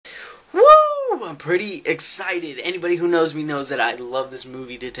review. I'm pretty excited. Anybody who knows me knows that I love this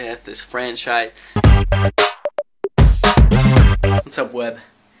movie to death, this franchise. What's up, Webb?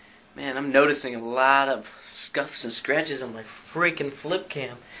 Man, I'm noticing a lot of scuffs and scratches on my freaking flip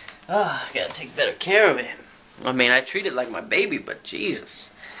cam. I gotta take better care of it. I mean, I treat it like my baby, but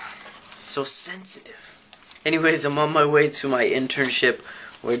Jesus, it's so sensitive. Anyways, I'm on my way to my internship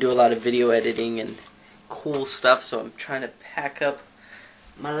where I do a lot of video editing and cool stuff, so I'm trying to pack up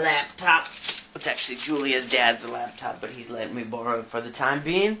my laptop. It's actually Julia's dad's laptop, but he's letting me borrow it for the time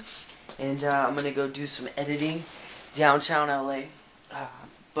being. And I'm gonna go do some editing downtown LA.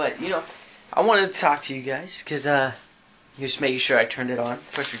 But you know, I wanted to talk to you guys because just making sure I turned it on,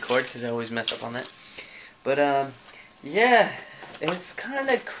 press record, because I always mess up on that. But yeah, it's kind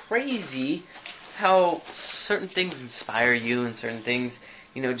of crazy how certain things inspire you and certain things,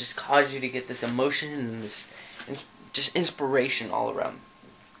 you know, just cause you to get this emotion and this just inspiration all around.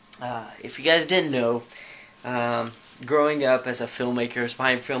 If you guys didn't know, growing up as a filmmaker,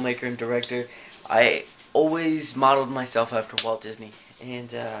 aspiring filmmaker and director, I always modeled myself after Walt Disney.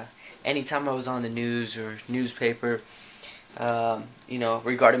 And anytime I was on the news or newspaper, you know,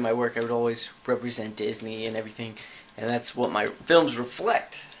 regarding my work, I would always represent Disney and everything. And that's what my films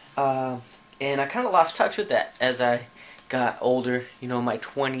reflect. And I kind of lost touch with that as I got older, you know, in my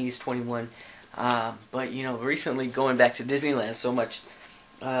 20s, 21. But, you know, recently going back to Disneyland so much,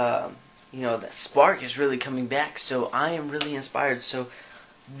 you know, that spark is really coming back. So I am really inspired. So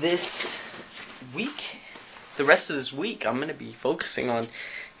this week, the rest of this week, I'm going to be focusing on,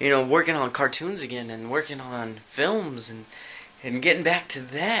 you know, working on cartoons again and working on films and getting back to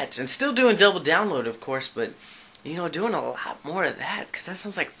that. And still doing double download, of course, but, you know, doing a lot more of that because that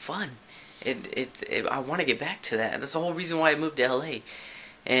sounds like fun. I want to get back to that. That's the whole reason why I moved to LA.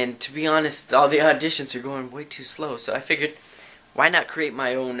 And to be honest, all the auditions are going way too slow. So I figured, why not create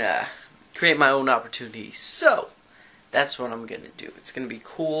my own opportunities? So that's what I'm gonna do. It's gonna be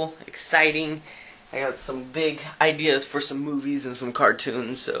cool, exciting. I got some big ideas for some movies and some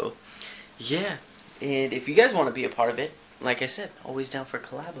cartoons. So yeah. And if you guys want to be a part of it, like I said, always down for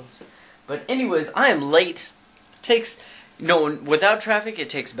collabos. But anyways, I am late. It takes, you know, without traffic, it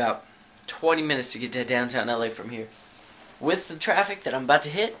takes about 20 minutes to get to downtown LA from here. With the traffic that I'm about to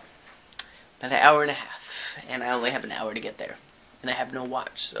hit, about an hour and a half. And I only have an hour to get there. And I have no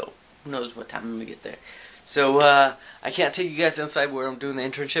watch, so who knows what time I'm going to get there. So, I can't take you guys inside where I'm doing the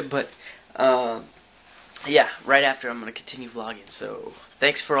internship, but, yeah, right after I'm going to continue vlogging. So,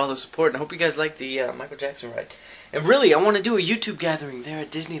 thanks for all the support, and I hope you guys like the Michael Jackson ride. And really, I want to do a YouTube gathering there at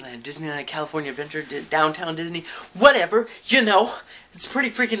Disneyland, California Adventure, downtown Disney, whatever, you know. It's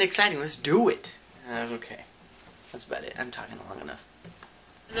pretty freaking exciting. Let's do it. Okay. That's about it. I'm talking long enough.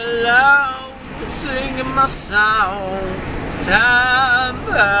 Hello, singing my song. Time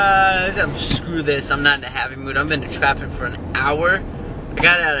passes. Screw this. I'm not in a happy mood. I'm in traffic for an hour. I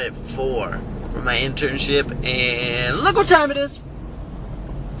got out at 4 for my internship, and look what time it is.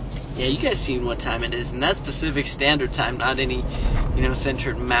 Yeah, you guys seen what time it is, and that's Pacific Standard Time, not any, you know,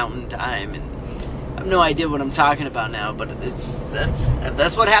 Central Mountain Time. And I have no idea what I'm talking about now, but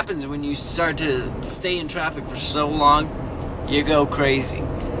that's what happens when you start to stay in traffic for so long. You go crazy.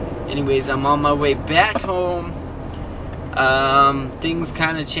 Anyways, I'm on my way back home. Things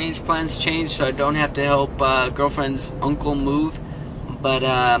kind of changed, plans changed, so I don't have to help girlfriend's uncle move. But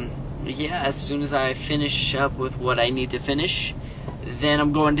yeah, as soon as I finish up with what I need to finish, then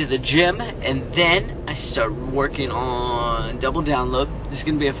I'm going to the gym, and then I start working on double download. This is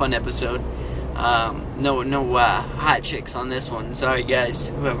gonna be a fun episode. No hot chicks on this one. Sorry guys,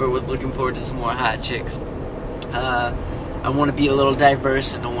 whoever was looking forward to some more hot chicks. I want to be a little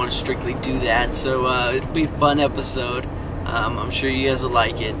diverse. I don't want to strictly do that. So it'll be a fun episode. I'm sure you guys will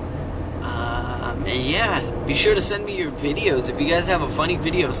like it. And yeah, be sure to send me your videos. If you guys have a funny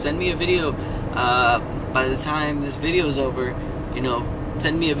video, send me a video. By the time this video is over, you know,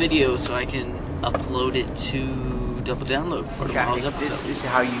 send me a video so I can upload it to double download for tomorrow's episode. This is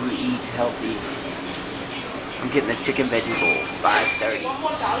how you eat healthy. I'm getting a chicken veggie bowl,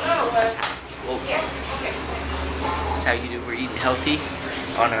 $5.30. That's how. Whoa. That's how you do. We're eating healthy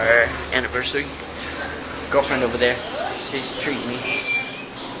on our anniversary. Girlfriend over there, she's treating me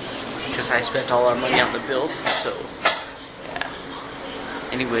because I spent all our money on the bills. So yeah.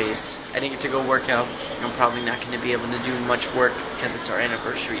 Anyways, I didn't get to go work out. I'm probably not going to be able to do much work because it's our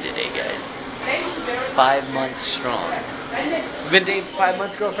anniversary today, guys. 5 months strong. You've been dating for 5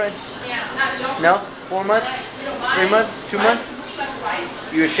 months, girlfriend? Yeah. No? 4 months? 3 months? 2 months?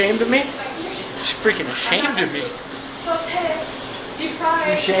 You ashamed of me? She's freaking ashamed of me. You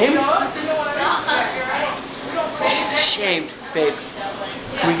ashamed? She's ashamed. Babe,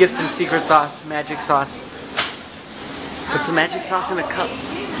 can we get some secret sauce, magic sauce? Put some magic sauce in a cup.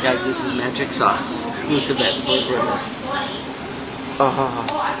 Guys, this is magic sauce. Exclusive at Burger. Oh,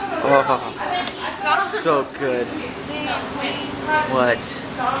 so good. What?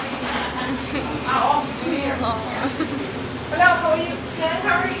 Hello, how are you? Good,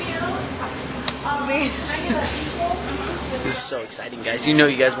 how are you? This is so exciting, guys. You know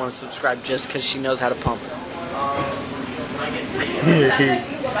you guys want to subscribe just because she knows how to pump.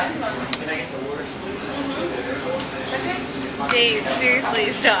 Dave,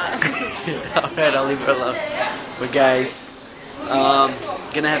 seriously, stop. Alright, I'll leave her alone. But guys,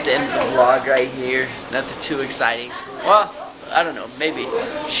 gonna have to end the vlog right here. Nothing too exciting. Well, I don't know, maybe.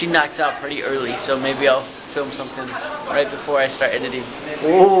 She knocks out pretty early, so maybe I'll film something right before I start editing.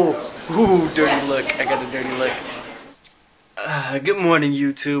 Oh, ooh, dirty look. I got a dirty look. Good morning,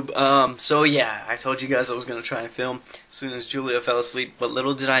 YouTube. So yeah, I told you guys I was gonna try and film as soon as Julia fell asleep, but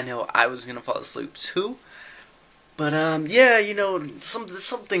little did I know I was gonna fall asleep too. But yeah, you know,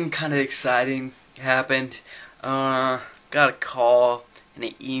 something kind of exciting happened. Got a call and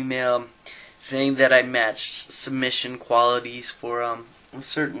an email saying that I matched submission qualities for a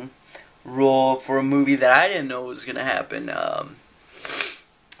certain role for a movie that I didn't know was gonna happen.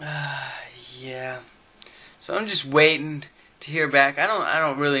 Yeah. So I'm just waiting to hear back. I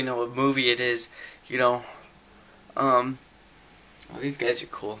don't really know what movie it is, you know. Well, these guys are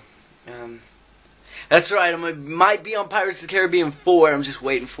cool. That's right, I might be on Pirates of the Caribbean 4. I'm just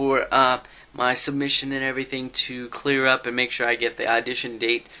waiting for my submission and everything to clear up and make sure I get the audition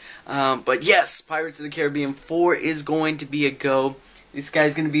date. But yes, Pirates of the Caribbean 4 is going to be a go. This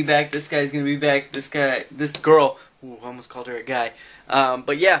guy's going to be back, this guy's going to be back, this girl, ooh, I almost called her a guy.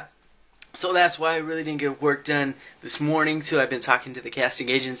 But yeah, so that's why I really didn't get work done this morning too. I've been talking to the casting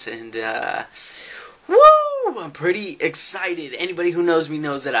agents and woo! I'm pretty excited. Anybody who knows me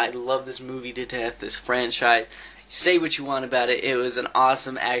knows that I love this movie to death, this franchise. Say what you want about it. It was an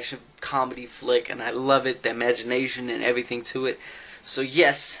awesome action comedy flick, and I love it, the imagination and everything to it. So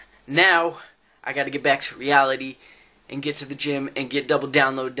yes, now I got to get back to reality and get to the gym and get double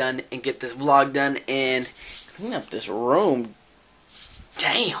download done and get this vlog done and clean up this room.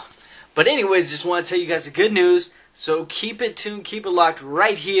 Damn. But anyways, just want to tell you guys the good news. So keep it tuned, keep it locked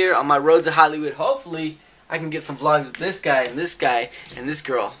right here on my road to Hollywood. Hopefully I can get some vlogs with this guy and this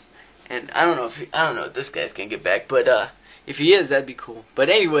girl. And I don't know if this guy's gonna get back, but if he is, that'd be cool. But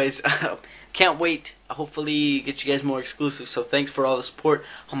anyways, can't wait. Hopefully get you guys more exclusive. So thanks for all the support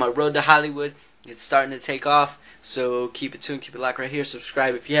on my road to Hollywood. It's starting to take off. So keep it tuned, keep it locked right here.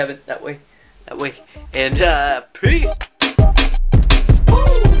 Subscribe if you haven't. That way. And peace.